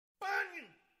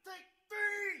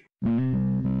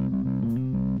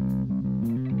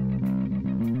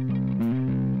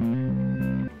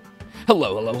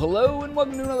Hello, hello, hello, and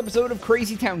welcome to another episode of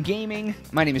Crazy Town Gaming.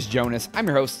 My name is Jonas. I'm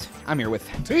your host. I'm here with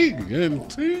T and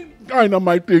T.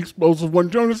 Dinomight, the explosive one.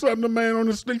 Jonas, I'm the man on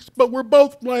the sticks, but we're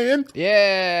both playing.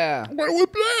 Yeah. What we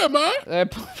playing, man?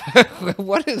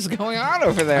 What is going on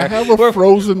over there? I have a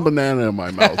frozen banana in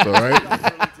my mouth. All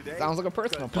right. Sounds like a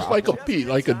personal Just problem.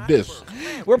 like a disc.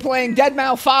 We're playing Dead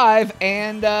Mouse 5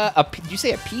 and did you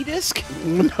say a P disc?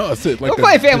 No, I said like We're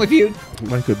playing Family Feud.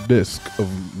 like a disc of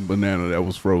banana that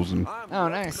was frozen. Oh,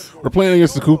 nice. We're playing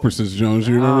against the Cooperses, Jones.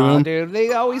 You remember Oh, them? dude,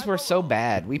 they always were so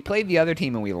bad. We played the other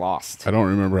team and we lost. I don't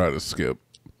remember how to skip.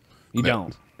 You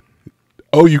don't.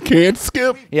 Oh, you can't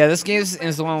skip? Yeah, this game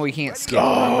is the one we can't skip,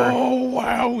 remember? Oh,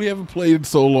 wow. We haven't played in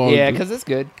so long. Yeah, because it's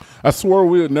good. I swore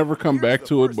we would never come back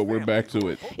to it, but we're back to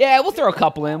it. Yeah, we'll throw a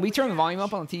couple in. We turn the volume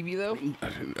up on the TV, though.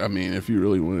 I mean, if you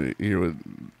really want to hear what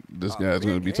this guy's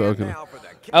going to be talking.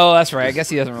 Oh, that's right. I guess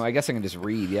he doesn't really. I guess I can just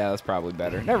read. Yeah, that's probably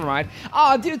better. Never mind.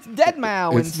 Oh, dude, it's Dead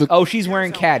Mouse. Oh, she's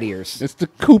wearing cat ears. It's the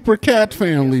Cooper Cat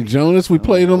family, Jonas. We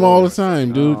play them all the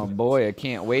time, dude. Oh, boy, I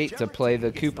can't wait to play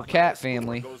the Cooper Cat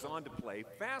family.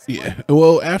 Yeah.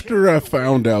 Well, after I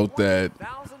found out that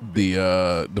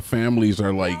the families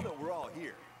are like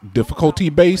difficulty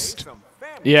based,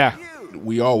 Yeah.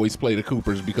 we always play the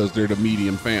Coopers because they're the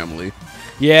medium family.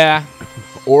 Yeah.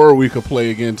 Or we could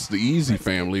play against the easy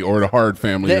family or the hard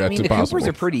family. I That's mean, the impossible. Coopers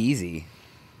are pretty easy.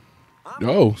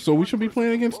 Oh, so we should be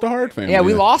playing against the hard family. Yeah,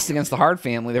 we lost against the hard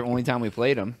family the only time we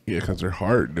played them. Yeah, because they're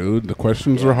hard, dude. The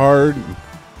questions are hard.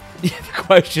 The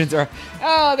questions are.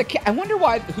 Oh, the cat. I wonder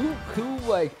why. Who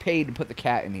like paid to put the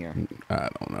cat in here? I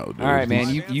don't know, dude. All right, man.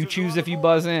 You choose if you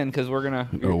buzz in because we're gonna.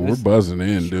 Oh, we're buzzing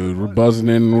in, dude. We're buzzing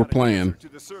in and we're playing. To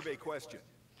the survey question.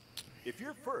 If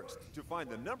you're first to find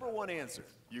the #1 answer,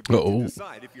 you get to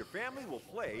decide if your family will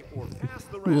play or pass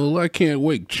the round. Well, I can't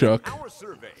wait, Chuck. Our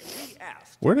survey, we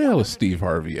asked, Where the hell is Steve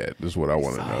Harvey at? Is what I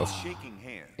want to know. shaking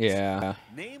hands. Yeah.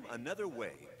 Name another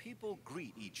way people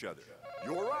greet each other.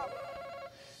 You're up.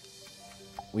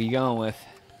 What you going with?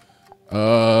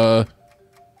 A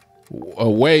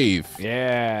wave.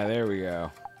 Yeah, there we go.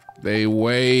 They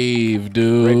wave, Great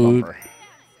dude. bumper.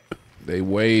 They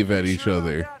wave at each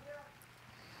other.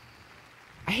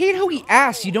 I hate how he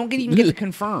asks. You don't even get to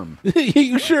confirm.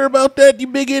 You sure about that, you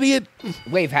big idiot?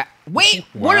 Wave hat. Wait,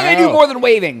 what do they do more than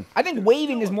waving? I think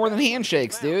waving is more than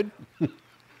handshakes, dude.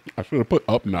 I should have put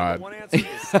up nod. One answer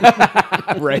is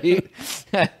Right?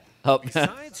 Up.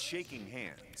 besides shaking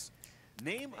hands.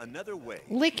 Name another way.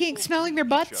 Licking, smelling their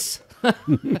butts.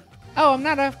 Oh, I'm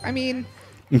not a. I mean,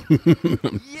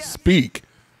 Speak.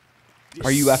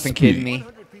 are you effing kidding me?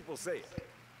 100 people say it.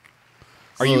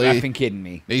 Are you Really? effing kidding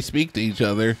me? They speak to each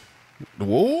other.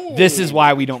 Whoa. This is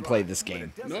why we don't play this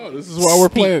game. No, this is why we're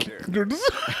playing. This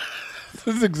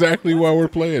is exactly why we're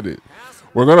playing it.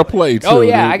 We're gonna play too. Oh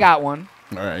yeah, dude. I got one.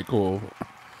 All right, cool.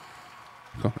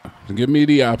 Give me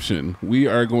the option. We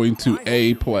are going to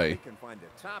play. Can find the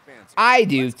top answer. I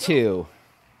do too.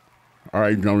 All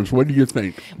right, Jonas, what do you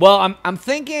think? Well, I'm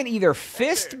thinking either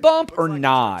fist bump or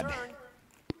nod.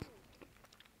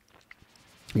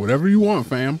 Whatever you want,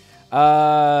 fam.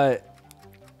 Nah.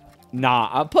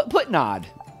 Put nod.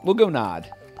 We'll go nod.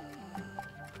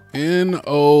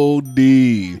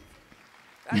 N-O-D.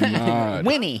 Nod.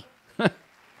 Winnie.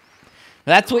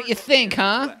 That's what you think,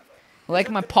 huh? Like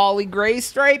my Polly Gray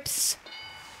stripes?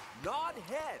 Nod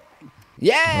head.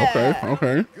 Yeah.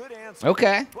 Okay. Good answer.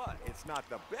 Okay. But it's not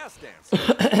the best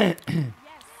answer.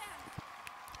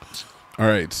 All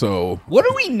right, so, What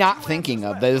are we not thinking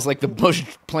of that is like the Bush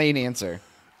plain answer?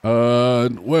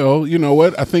 well, you know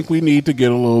what? I think we need to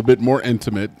get a little bit more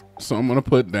intimate. So I'm gonna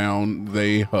put down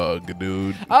they hug,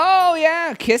 dude. Oh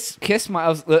yeah, kiss. Kiss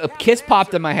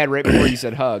popped in my head right before you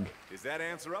said hug, Is that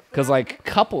answer up? because like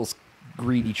couples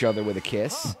greet each other with a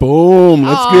kiss. Boom!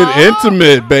 Let's get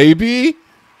intimate, baby.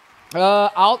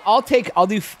 I'll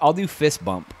do fist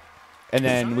bump, and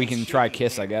then we can try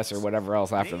kiss, I guess, or whatever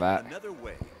else after that. Another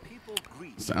way people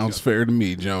greet each Sounds fair to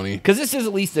me, Joni. Because this is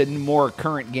at least a more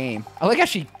current game. I like how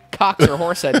she cocks her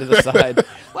horse head to the side.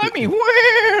 Let me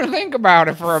think about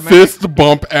it for a minute. Fist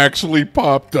bump actually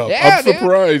popped up. Yeah, I'm dude.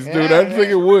 surprised, dude. I didn't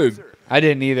think it would. I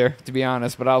didn't either, to be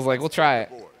honest, but I was like, we'll try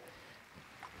it.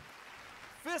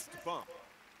 Fist bump.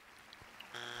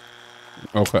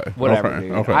 Okay. Whatever, Okay.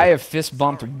 dude. Okay. I have fist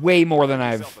bumped way more than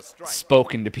I've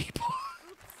spoken to people.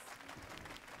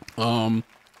 Ooh,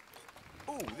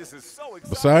 this is so exciting.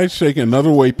 Besides shaking,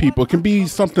 another way people can be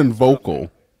something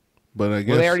vocal, but I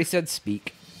guess Well, they already said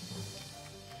speak.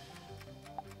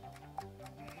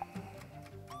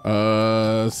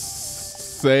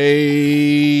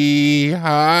 say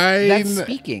hi. That's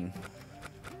speaking.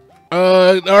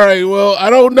 All right. Well, I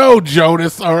don't know,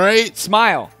 Jonas. All right.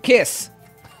 Smile. Kiss.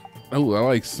 Oh, I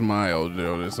like smile,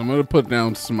 Jonas. I'm gonna put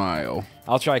down smile.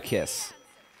 I'll try kiss.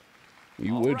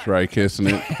 You would try kissing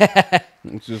it.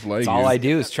 It's just like That's all I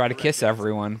do is try to kiss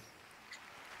everyone.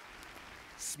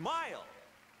 Smile.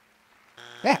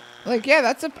 Yeah, like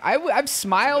that's a. I've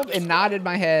smiled and nodded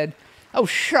my head. Oh,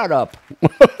 shut up.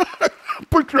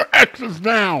 Put your X's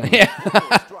down. Yeah,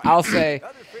 I'll say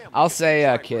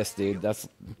kiss, dude. That's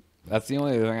the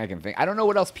only thing I can think. I don't know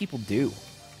what else people do.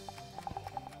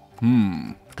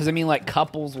 Because I mean, like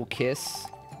couples will kiss.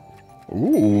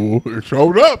 Ooh, it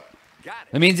showed up.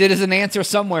 That means it is an answer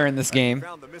somewhere in this game.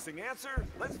 Found the missing answer.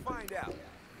 Let's find out.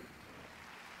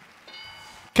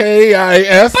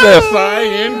 KISSING.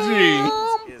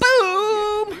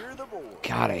 Boom.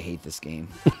 God, I hate this game.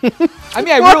 I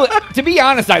mean, I really, to be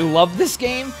honest, I love this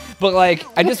game, but like,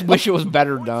 I just wish it was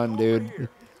better done, dude.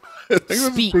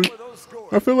 Speak.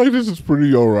 I feel like this is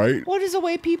pretty all right. What is a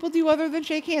way people do other than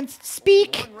shake hands?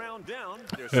 Speak.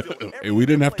 Hey, we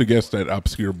didn't have to guess that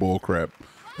obscure bull crap.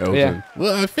 Yeah.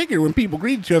 Well, I figured when people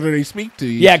greet each other, they speak to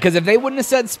you. Yeah, because if they wouldn't have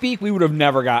said speak, we would have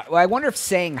never got. Well, I wonder if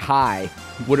saying hi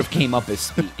would have came up as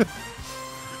speak.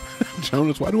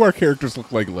 Jonas, why do our characters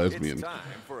look like lesbians?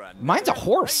 Mine's a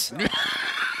horse.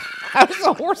 How does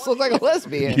a horse look like a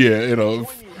lesbian? Yeah,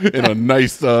 in a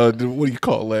nice what do you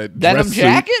call that? Denim Dress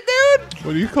jacket, suit? dude?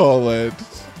 What do you call that?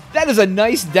 That is a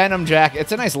nice denim jacket.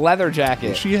 It's a nice leather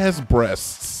jacket. She has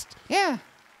breasts. Yeah.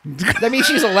 That means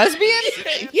she's a lesbian?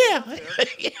 Yeah.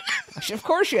 Of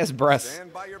course she has breasts.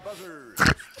 Stand by your buzzers.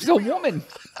 She's a woman.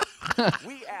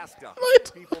 We asked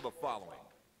people the following.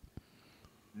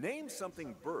 Name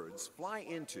something birds fly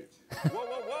into. Whoa,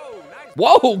 whoa, whoa. Nice.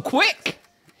 Whoa, quick.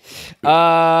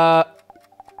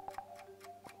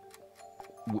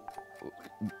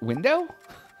 Window?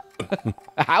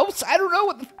 A house? I don't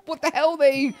know what the hell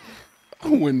they. A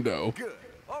window. Good.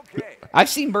 Okay. I've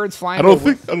seen birds flying. I don't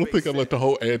think I let the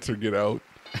whole answer get out.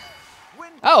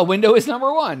 Oh, window is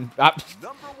number one.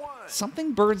 Number one.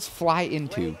 Something birds fly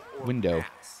into. Window.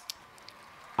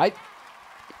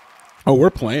 Oh,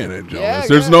 we're playing it, Jonas. Yeah,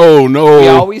 There's yeah. no. We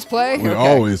always play? We Okay.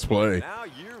 always play.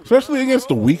 Especially against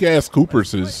the weak ass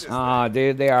Cooperses. Aw,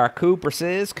 dude, they are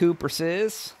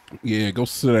Cooperses. Yeah, go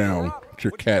sit down with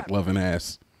your cat loving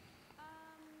ass.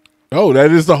 Oh,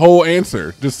 that is the whole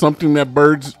answer. Just something that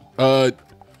birds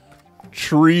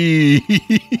trees.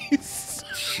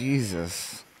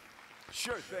 Jesus.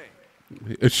 Sure thing.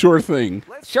 A sure thing.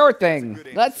 Sure thing.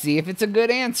 Let's see if it's a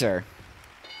good answer.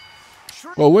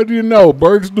 Well, what do you know?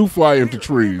 Birds do fly into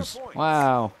trees.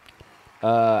 Wow.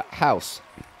 House.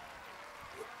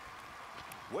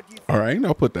 All right,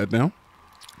 I'll put that down.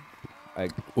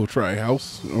 Like, We'll try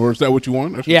house. Or is that what you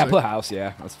want? I should yeah, say? put house.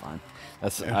 Yeah, that's fine.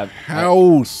 That's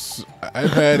House.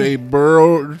 I've had a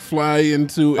bird fly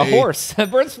into a horse.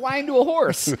 Birds fly into a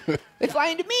horse. They fly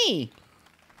into me.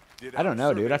 I don't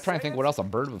know, dude. I'm trying to think what else a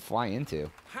bird would fly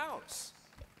into. House.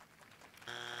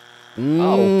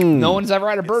 Oh, no one's ever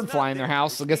had a bird fly in their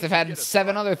house. I guess they've had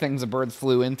 7 other things the birds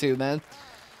flew into then.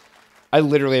 I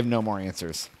literally have no more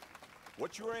answers.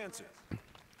 What's your answer?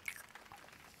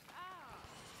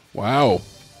 Wow.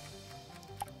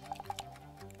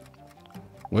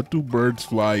 What do birds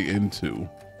fly into?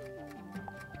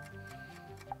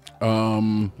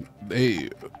 A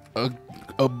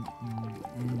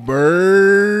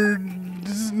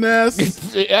bird's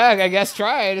nest. Yeah, I guess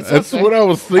try it. It's That's okay. what I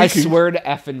was thinking. I swear to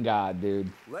effing God,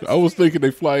 dude. I was thinking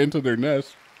they fly into their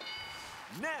nest.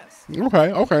 Nest.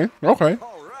 Okay. All right.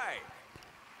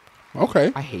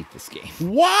 Okay. I hate this game.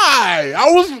 Why?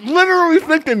 I was literally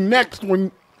thinking next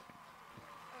when.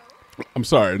 I'm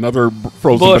sorry, another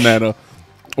frozen Bush. banana.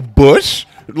 A bush?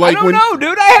 Like I don't know,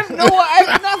 dude. I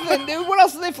have nothing, dude. What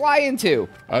else do they fly into?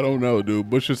 I don't know, dude.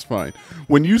 Bush is fine.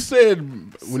 When you said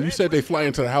they fly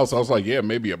into the house, I was like, yeah,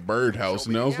 maybe a bird house.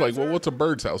 And I was like, well, what's a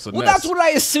bird's house? A Well, nest. that's what I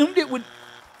assumed it would.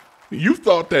 You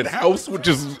thought that house, which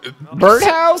is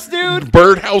Birdhouse, dude.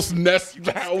 birdhouse, nest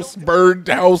house,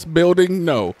 birdhouse building.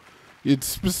 No, it's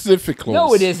specific.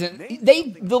 No, it isn't.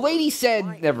 The lady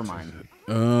said. Never mind.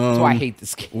 That's why I hate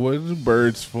this game. What do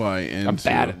birds fly into? I'm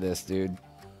bad at this, dude.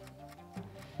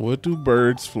 What do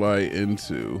birds fly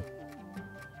into?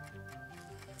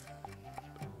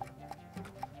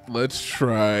 Let's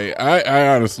try.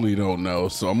 I honestly don't know,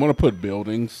 so I'm gonna put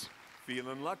buildings.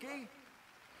 Feeling lucky?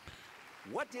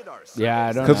 What did our Yeah,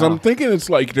 I don't know. Because I'm thinking it's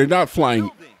like they're not flying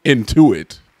into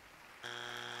it.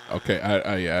 Okay,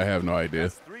 I have no idea.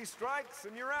 3 3 strikes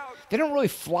and you're out. They don't really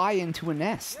fly into a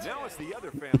nest. Now it's the other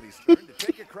family's turn to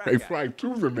take a crack They at fly it.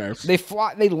 to the nest.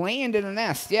 They land in a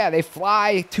nest. Yeah, they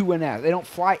fly to a nest. They don't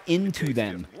fly into Takes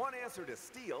them. just one answer to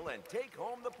steal and take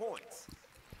home the points.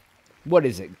 What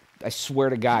is it? I swear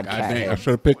to God, God dang, I cat.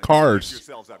 should have picked Give cars.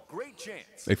 yourselves a great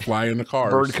chance. They fly in the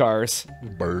cars. Bird cars.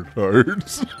 Bird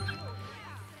cars.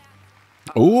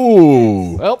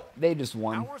 Ooh. Well, they just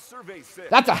won. Our survey says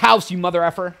That's a house, you mother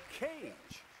effer. cage.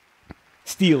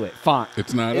 Steal it. Fine.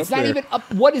 It's not It's up not there. even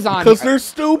up. What is on Because here? they're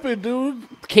stupid, dude.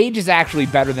 Cage is actually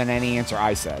better than any answer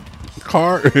I said.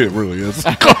 Car, it really is. So,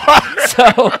 Way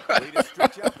to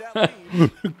stretch out that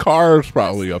lead. Car's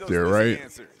probably up Those there, missing right?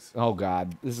 answers. oh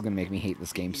God, this is gonna make me hate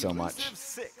this game so much.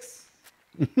 Elusive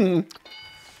 6.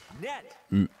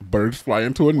 Net. Birds fly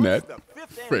into a net. The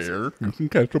fifth Fair. You can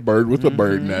catch a bird with a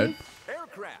bird net.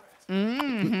 Aircraft.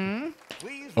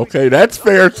 Please Okay, that's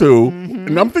fair too.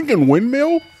 And I'm thinking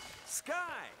windmill. sky.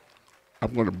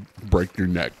 I'm gonna break your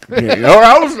neck. Yeah,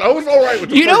 I was all right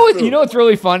with the You know first what? two. You know what's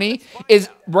really funny is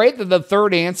right the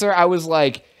third answer. I was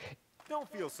like, Don't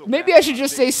feel so maybe bad I should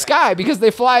just say sky because they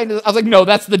fly into. I was like, no,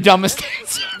 that's the dumbest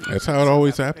answer. That's how it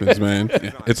always happens, man.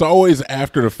 It's always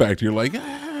after the fact. You're like,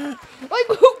 Like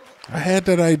who? I had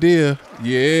that idea.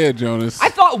 Yeah, Jonas. I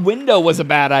thought window was a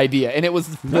bad idea, and it was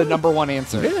the number one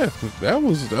answer. Yeah, that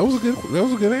was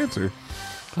a good answer.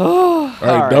 All right,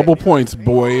 right. double points,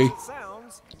 boy.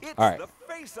 sounds. It's All right. the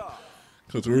face-off.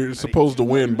 Because we were supposed to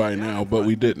win by now, but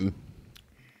we didn't.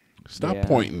 Stop Yeah.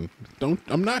 pointing. Don't.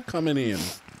 I'm not coming in.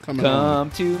 Coming on.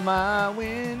 Come to my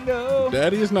window.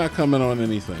 Daddy is not coming on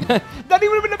anything. Daddy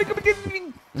would have been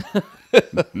coming.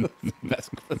 That's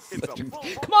It's a full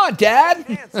Come on, Dad.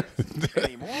 answers.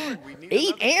 Anymore, and we need 8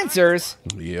 another time. answers.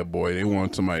 Yeah, boy, they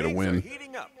want somebody to Things are win.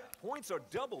 heating up. Points are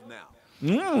doubled now.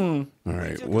 All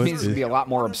right, what Means to is? be a lot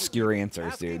more obscure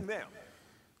answers, Asking dude. them,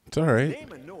 It's all right.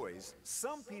 name a noise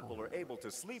some people are able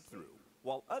to sleep through,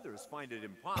 while others find it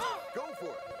impossible. Go for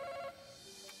it.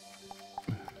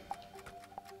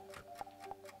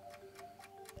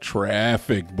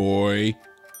 Traffic, boy.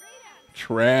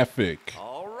 Traffic.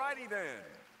 Alrighty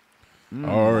then. I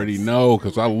already know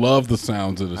because I love the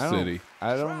sounds of the city.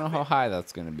 I don't know how high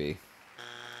that's gonna be.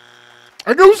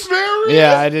 Are you serious?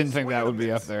 Yeah, I didn't think that would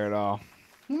be up there at all.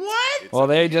 What? It's Well, up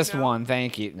to they you just now. won.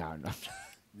 Thank you. No.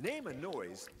 Name a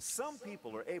noise some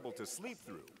people are able to sleep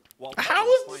through, while How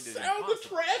others is find the it sound of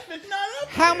impossible. traffic not up?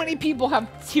 How many people have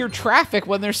hear traffic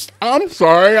when there's? I'm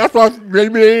sorry. I thought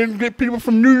maybe they didn't get people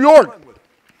from New York. Run with it.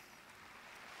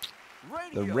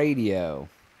 The Radio. radio.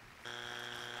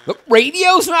 The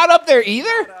radio's not up there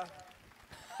either.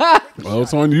 Well,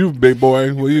 it's on you, big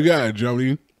boy. What you got,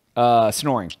 Jody?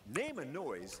 Snoring. Name a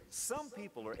noise some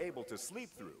people are able to sleep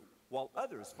through, while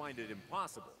others find it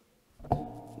impossible.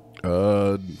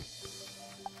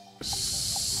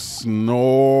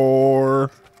 Snore.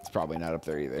 It's probably not up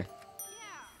there either.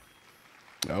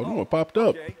 I don't know what popped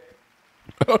up. Okay.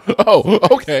 Oh,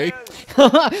 okay.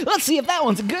 Let's see if that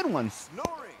one's a good one.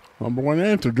 Snoring. Number one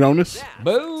answer, Jonas. That's the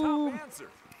Boom. top answer.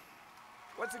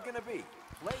 What's it gonna be?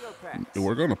 Play or pass?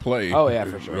 We're gonna play. Oh, yeah,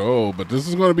 for sure. Oh, but this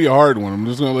is gonna be a hard one. I'm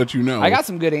just gonna let you know. I got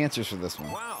some good answers for this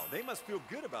one. Wow, they must feel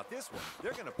good about this one.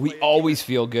 They're gonna. We play always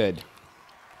feel good.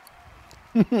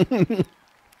 again.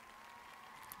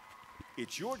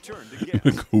 It's your turn to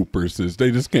guess. Cooper says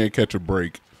they just can't catch a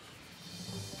break.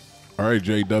 All right,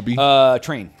 JW.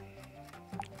 Train.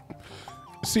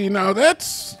 See, now that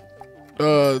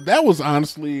was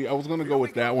honestly, I was gonna go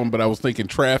with that one, but I was thinking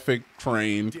traffic,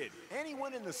 train, Did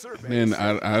anyone in the survey? and say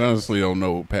I honestly don't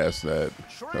know past that.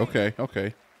 Train.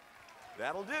 Okay,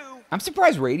 That'll do. I'm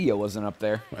surprised radio wasn't up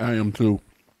there. I am too.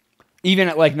 Even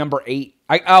at like number 8.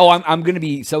 I'm gonna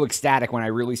be so ecstatic when I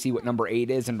really see what number 8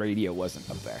 is and radio wasn't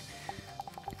up there.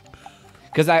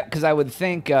 Cause I would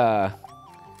think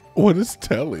What is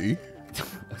telly?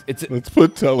 it's Let's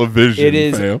put television. it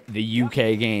is fam. the UK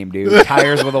game, dude.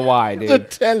 Tires with a Y, The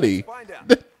dude. telly. Find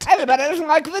out. Everybody doesn't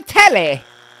like the telly.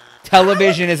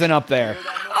 Television isn't up there.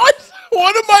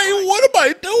 What am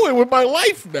I doing with my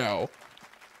life now?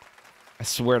 I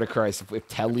swear to Christ, if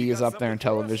telly is up there and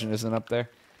television isn't up there.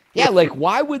 Yeah, like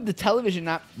why would the television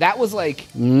not? That was like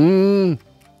alarm.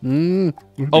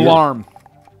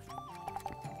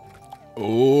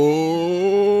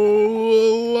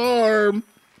 Oh, alarm.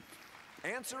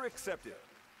 Answer accepted.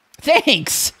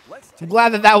 Thanks. Let's I'm take glad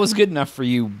that was good enough for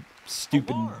you,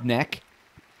 stupid neck.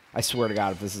 I swear to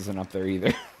God, if this isn't up there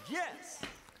either. yes.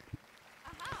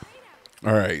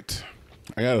 All right.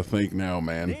 I got to think now,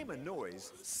 man. Name a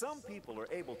noise some people are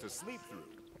able to sleep through,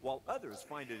 while others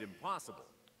find it impossible.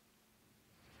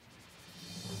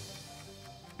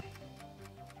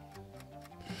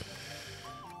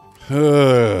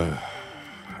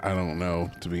 I don't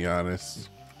know, to be honest.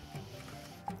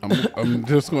 I'm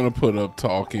just gonna put up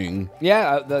talking.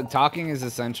 Yeah, the talking is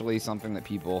essentially something that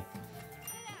people.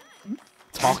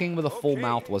 Talking with a full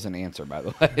mouth was an answer, by the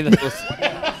way. That was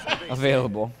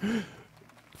available.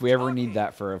 If we ever need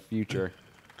that for a future.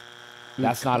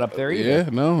 That's not up there either. Yeah,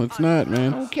 no, it's not,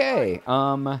 man. Okay.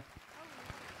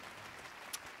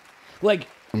 Like,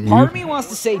 part of me wants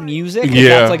to say music. If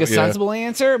that's like a sensible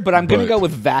answer, but I'm gonna go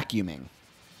with vacuuming.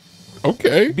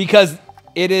 Okay. Because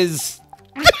it is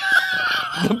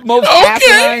the most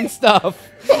asinine stuff.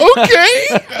 Okay.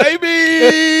 I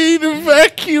mean,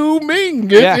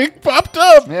 vacuuming. It popped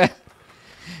up. Yeah.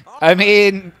 I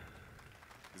mean,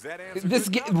 this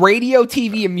radio,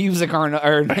 TV, and music aren't,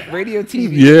 or radio,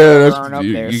 TV, aren't up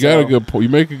there. You got a good point. You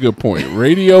make a good point.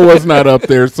 Radio was not up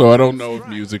there, so I don't know if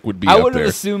music would be up there. I would have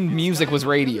assumed music was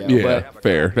radio. Yeah, but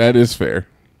fair. That is fair.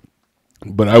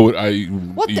 But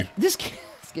this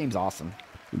game's awesome.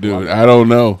 Dude, I don't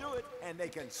know.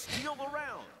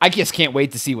 I just can't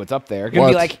wait to see what's up there. It's gonna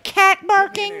be like cat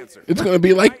barking. It's gonna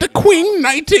be like the Queen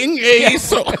knighting a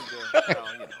so.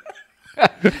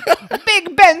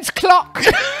 Big Ben's clock.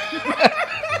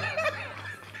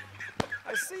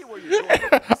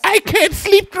 I can't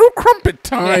sleep through crumpet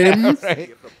time. Yeah,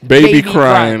 right. Baby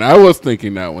crying. I was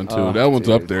thinking that one too. That one's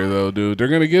up there though, dude. They're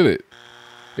gonna get it.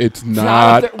 It's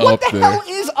not up there. What the hell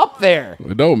is up there?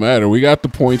 It don't matter. We got the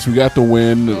points. We got the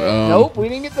win. Nope, we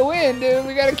didn't get the win, dude.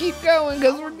 We gotta keep going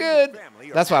because we're good.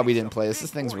 That's why we didn't play this. This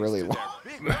thing's really long.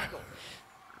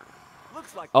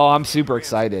 Oh, I'm super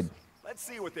excited. Let's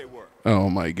see what they were. Oh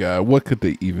my God, what could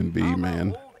they even be,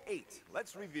 man?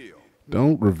 Let's reveal.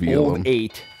 Don't reveal Old them.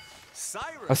 8.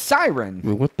 A siren.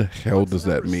 Well, what the hell does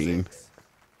that mean?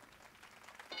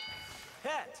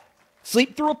 Pet.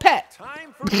 Sleep through a pet.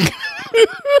 Time for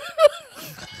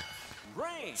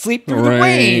rain. Sleep through the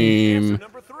rain.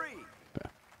 Number 3.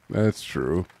 That's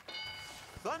true.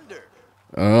 Thunder.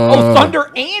 Oh,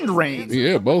 thunder and rain.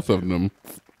 Yeah, both of them.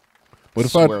 What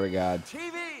if Swear to God.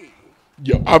 TV.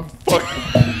 Yo, I'm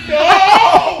fucking.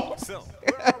 No! So,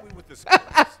 where are we with the scores?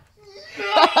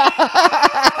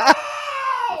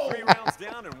 3 rounds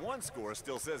down and 1 score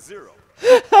still says 0.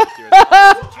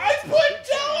 I put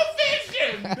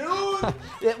television,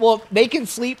 dude. Well, they can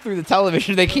sleep through the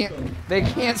television. They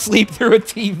can't sleep through a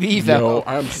TV though. Yo,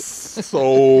 I'm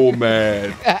so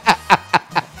mad.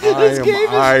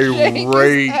 I am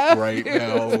irate right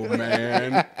now,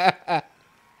 man.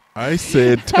 I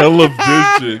said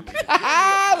television.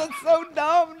 That's so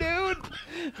dumb, dude.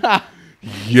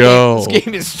 Yo, This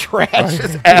game is trash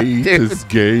as I F, hate dude. this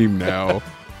game now.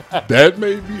 That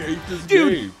made me hate this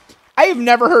game. I have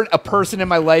never heard a person in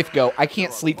my life go, I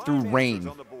can't sleep through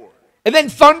rain. And then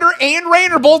thunder and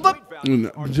rain are both up.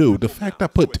 Dude, the fact I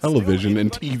put television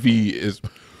and TV is...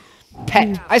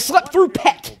 Pet. I slept through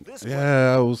pet.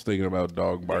 Yeah, I was thinking about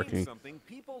dog barking. Something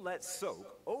people let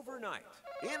soak overnight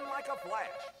in like a flash.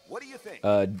 What do you think?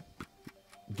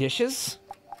 Dishes?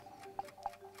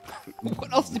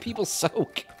 What else do people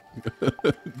soak?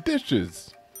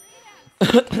 Dishes.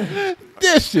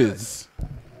 Dishes.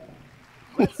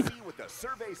 Let's see what the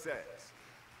survey says.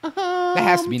 That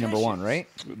has to be number 1, right?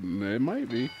 It might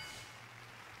be.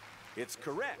 It's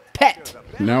correct. Pet.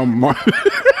 Now,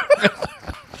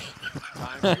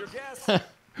 Time for your guess.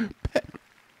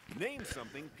 Name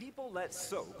something people let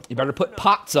soak. You better put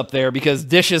pots up there because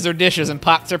dishes are dishes and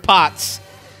pots are pots.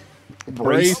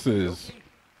 braces.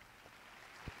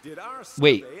 Did our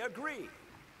Wait. survey agree?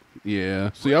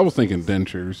 Yeah. See, I was thinking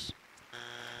dentures.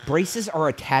 Braces are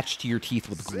attached to your teeth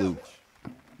with glue.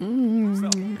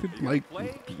 You could, like,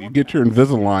 you get your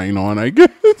Invisalign on, I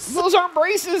guess. Those aren't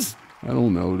braces. I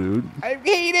don't know, dude. I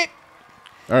hate it.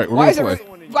 All right, we're Why gonna is,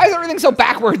 play. why is everything so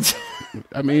backwards?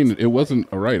 I mean, it wasn't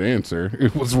a right answer.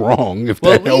 It was wrong. If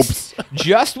Well, that at helps. least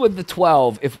just with the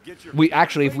 12, if we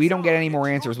don't get any more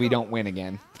answers, we don't win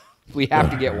again. We have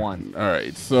to get one. All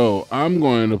right, so I'm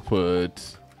going to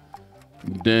put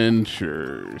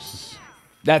dentures.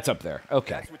 That's up there.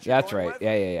 Okay, that's right.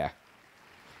 Yeah.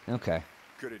 Okay,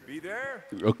 Could it be there?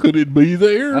 Could it be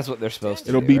there? that's what they're supposed to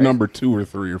It'll do, be right? number 2 or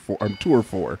 3 or 4. 2 or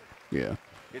 4. Yeah.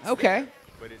 It's Okay. there,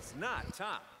 but it's not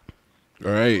top.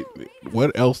 All right.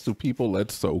 What else do people let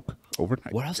soak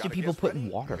overnight? What else do people put in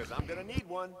water? Because I'm gonna need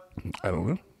one. I don't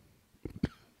know.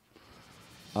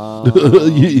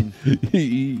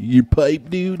 Your pipe,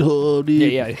 dude. Oh,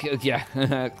 dude.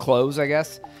 Yeah. Clothes, I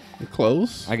guess.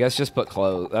 Clothes. I guess just put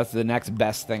clothes. That's the next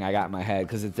best thing I got in my head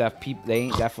because it's they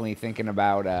ain't definitely thinking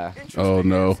about. Oh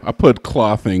no, I put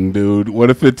clothing, dude. What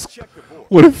if it's?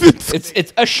 What if it's?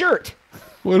 It's a shirt.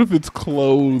 What if it's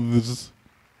clothes?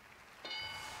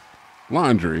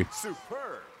 Laundry.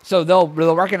 Superb. So they'll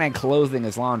recognize clothing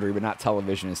as laundry, but not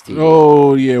television as TV.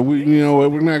 Oh yeah, you know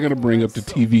what? We're not gonna bring up the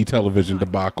TV television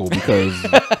debacle because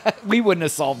we wouldn't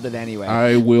have solved it anyway.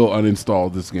 I will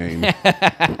uninstall this game.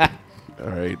 All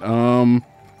right.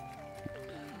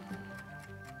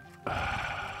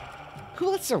 Who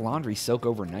lets their laundry soak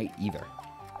overnight either?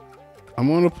 I'm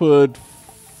gonna put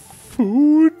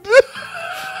food.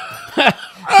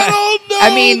 I don't know.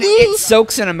 I mean, it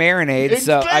soaks in a marinade,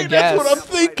 so I guess that's what I'm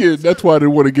thinking. That's why I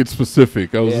didn't want to get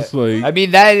specific. I was just like, I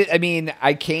mean,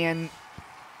 I can.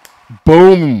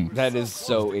 Boom. That is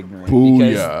so ignorant.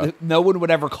 Booyah. Because no one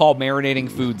would ever call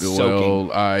marinating food soaking.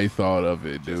 Well, I thought of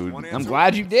it, dude. I'm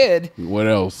glad you did. What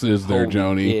else is there,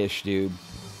 Joni? Ish, dude.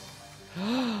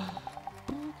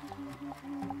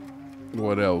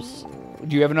 What else?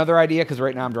 Do you have another idea? Because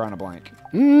right now I'm drawing a blank.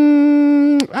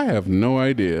 I have no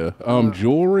idea.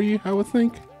 Jewelry, I would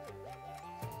think.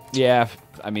 Yeah,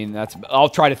 I mean that's. I'll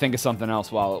try to think of something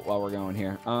else while we're going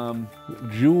here.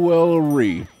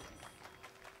 Jewelry.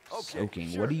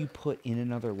 Soaking. Sure. What do you put in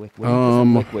another liquid?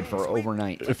 Liquid for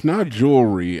overnight. If not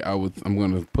jewelry, I'm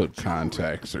gonna put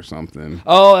contacts or something.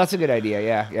 Oh, that's a good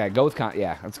idea. Yeah. Go with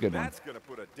yeah, that's a good one. That's gonna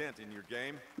put a dent in your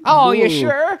game. Oh, you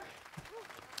sure?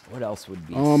 What else would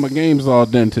be? Oh, my game's all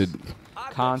dented.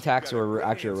 Contacts were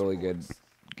actually a really good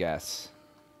guess.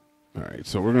 All right,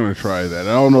 so we're gonna try that.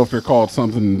 I don't know if they're called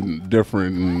something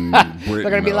different in Britain. They're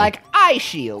gonna be like eye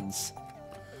shields.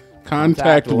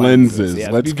 Contact lenses.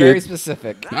 Yeah, Let's be get very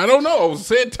specific. I don't know. I was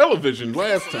saying television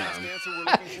last time.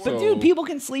 But dude, people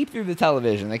can sleep through the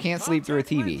television. They can't sleep through a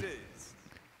TV.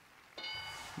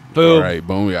 Boom. All right,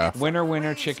 boom, yeah.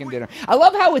 Winner, chicken dinner. I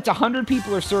love how it's 100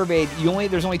 people are surveyed.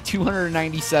 There's only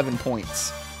 297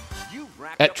 points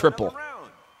at triple.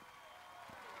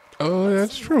 Oh,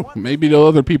 that's true. Maybe the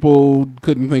other people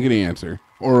couldn't think of the answer,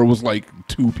 or it was like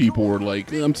two people were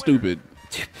like, "I'm stupid."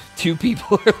 Two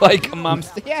people are like, I'm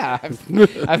yeah,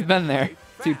 I've been there.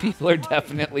 Two people are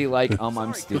definitely like,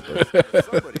 I'm stupid.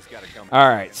 All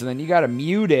right, so then you got to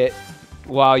mute it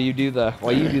while you do the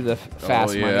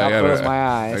fast money. I'll close my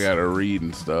eyes. I gotta read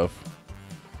and stuff.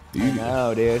 I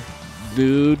know, dude.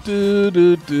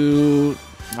 Do.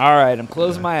 All right, I'm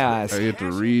closing my eyes. I get to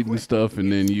read and stuff,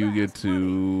 and then you get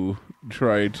to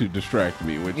try to distract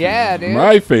me, which is dude.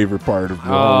 my favorite part of the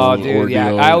whole ordeal.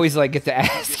 Yeah, I always get to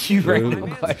ask you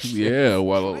random questions. Yeah,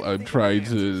 while I'm trying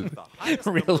to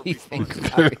really think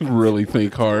hard. really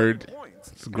think hard.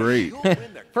 It's great.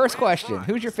 First question: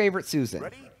 who's your favorite Susan?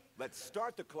 Let's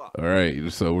start the clock. All right,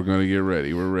 so we're gonna get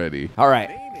ready. We're ready. All right.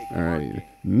 All right.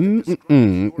 Yeah.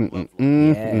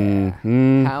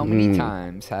 How many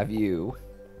times have you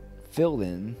filled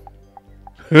in?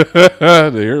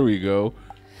 There we go.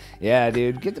 Yeah,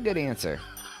 dude, get the good answer.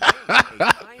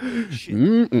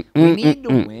 We need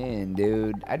to win,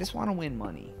 dude. I just want to win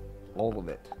money. All of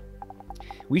it.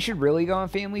 We should really go on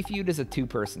Family Feud as a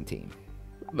two-person team.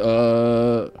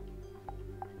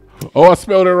 Oh, I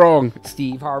spelled it wrong.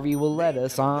 Steve Harvey will let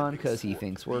us on because he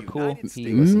thinks we're cool.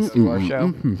 He listens to our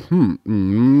show.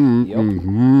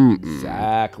 Yep.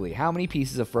 Exactly. How many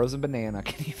pieces of frozen banana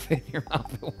can you fit in your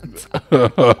mouth at one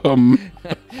time?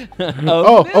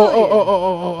 Oh,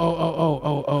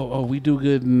 we do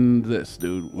good in this,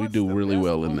 dude. We do really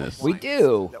well in this. We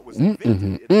do.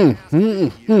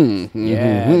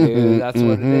 Yeah, dude, that's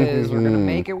what it is. We're going to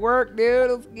make it work, dude.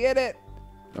 Let's get it.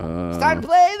 It's time to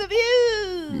play the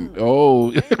view.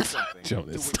 Oh,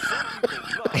 Jonas.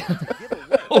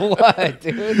 What,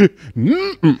 dude?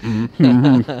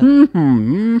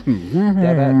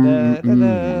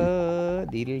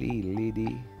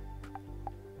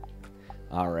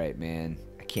 All right, man.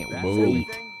 I can't wait.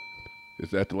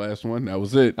 Is that the last one? That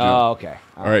was it. Oh, okay.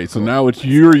 All right, so now it's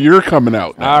you're coming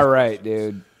out now. All right,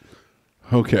 dude.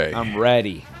 Okay. I'm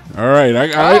ready. All right.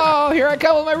 Here I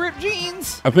come with my ripped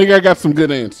jeans. I think I got some good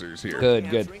answers here.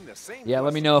 Good. Yeah,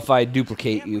 let me know if I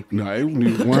duplicate you. No, I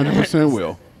 100%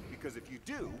 will. Because if you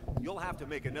do, you'll have to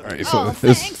make another. All right, so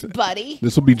thanks, buddy.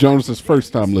 This will be Jonas's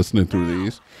first time listening through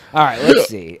these. All right, let's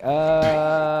see.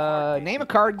 Name a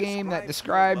card game that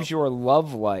describes your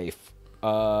love life.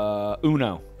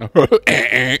 Uno.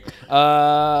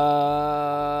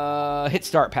 Hit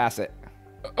start, pass it.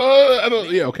 I don't.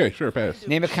 Yeah, okay, sure, pass.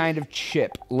 Name a kind of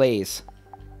chip. Lay's.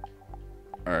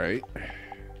 All right.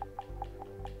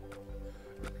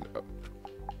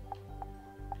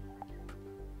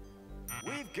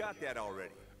 We've got that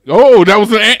already. Oh, that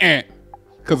was an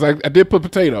because I did put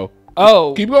potato.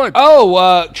 Oh, keep going.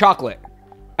 Oh, chocolate.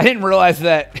 I didn't realize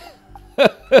that.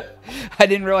 I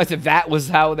didn't realize that was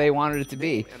how they wanted it to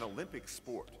be. An Olympic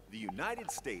sport the United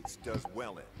States does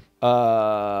well in.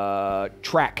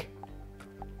 Track.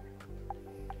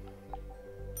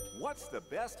 What's the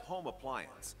best home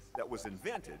appliance that was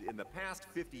invented in the past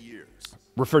 50 years?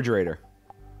 Refrigerator.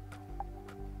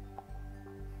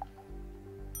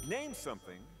 Name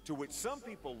something to which some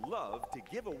people love to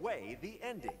give away the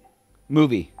ending.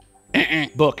 Movie.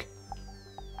 Book.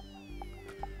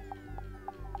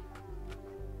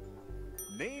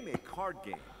 Name a card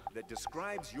game that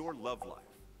describes your love life.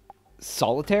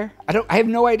 Solitaire? I have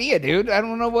no idea, dude. I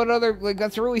don't know what other, like,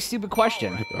 that's a really stupid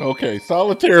question. Okay,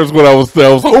 solitaire is what I was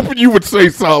hoping you would say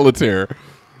solitaire.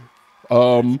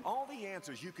 All the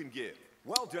answers you can give.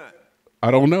 Well done.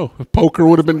 I don't know. Poker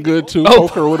would have been good too.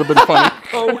 Poker would have been funny.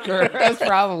 Poker. That's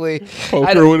probably.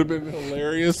 Poker would have been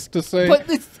hilarious to say. But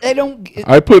I don't.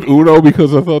 I put Uno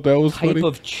because I thought that was Type funny.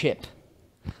 of chip.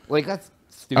 Like, that's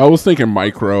stupid. I was thinking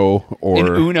micro or in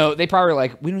Uno. They probably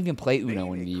like, we don't even play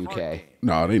Uno in the UK.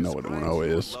 No, they know what Uno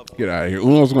is. Get out of here.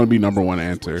 Uno's going to be #1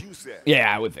 answer.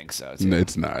 Yeah, I would think so. Too.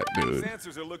 It's not, dude.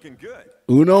 Answers are looking good.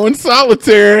 Uno and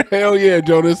solitaire. Hell yeah,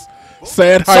 Jonas.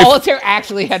 Sad high. Solitaire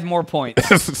actually had more points.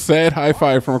 Sad high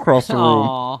five from across the room.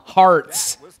 Aw,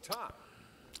 hearts. Was tough.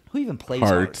 Who even plays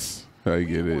Hearts. I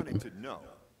get You it. wanted to know.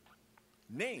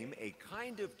 Name a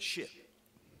kind of chip.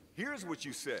 Here's what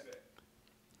you said.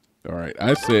 All right,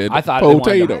 I said I thought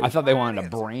potato. I thought they wanted a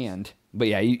brand, but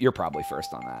yeah, you're probably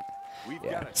first on that. We've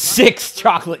Yeah. got a 6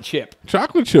 chocolate chip.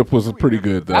 Chocolate chip was pretty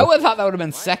good though. I would have thought that would have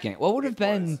been second. What would have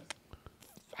been?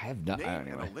 I have done. name I don't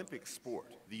an know. Olympic sport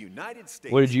the United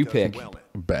States What did you does pick? well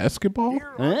in. Basketball? Here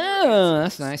are Oh,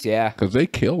 that's nice. Yeah. Because they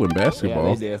kill in basketball.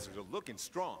 Yeah, they do. answers are looking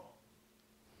strong.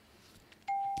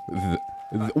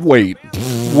 Wait.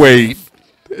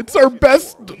 It's our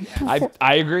best.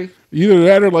 I agree. Either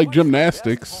that or like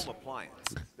gymnastics. Home appliance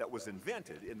that was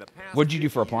invented in the past. What'd you do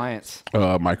 50 for years. appliance?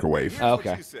 Microwave. Here's what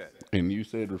Okay. you said. And you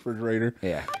said refrigerator?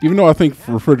 Yeah. Even though I think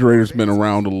refrigerator's been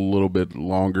around a little bit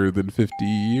longer than 50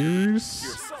 years.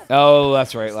 Oh,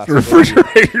 that's right. Last week.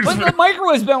 Refrigerators. But the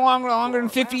microwave's been longer than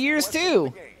 50 years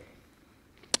too.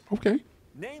 Okay.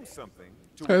 Name something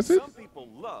to Has which it? some people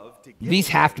love to give These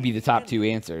away have to be the top ending. 2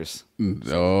 answers.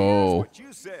 No. What you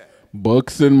said.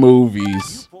 Books and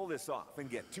movies. You pull this off and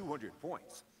get 200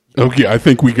 points. Okay, I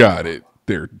think we got it.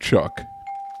 There, Chuck.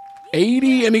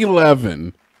 80 and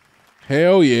 11.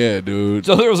 Hell yeah, dude.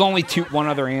 So there was only one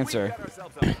other answer. Got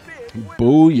ourselves a big win.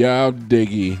 Booyah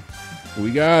diggy.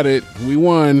 We got it. We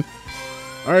won.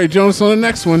 All right, Jonas, on the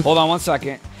next one. Hold on 1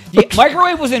 second. Yeah,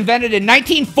 microwave was invented in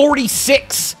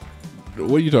 1946.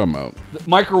 What are you talking about? The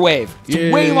microwave. It's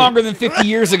Yeah. way longer than 50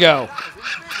 years ago.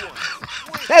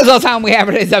 That is all the time we have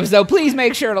for today's episode. Please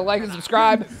make sure to like and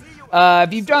subscribe.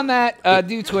 If you've done that,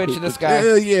 do Twitch this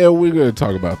guy. Yeah, we're going to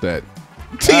talk about that.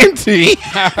 TNT.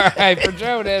 All right, for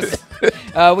Jonas,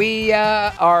 we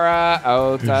are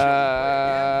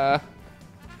out.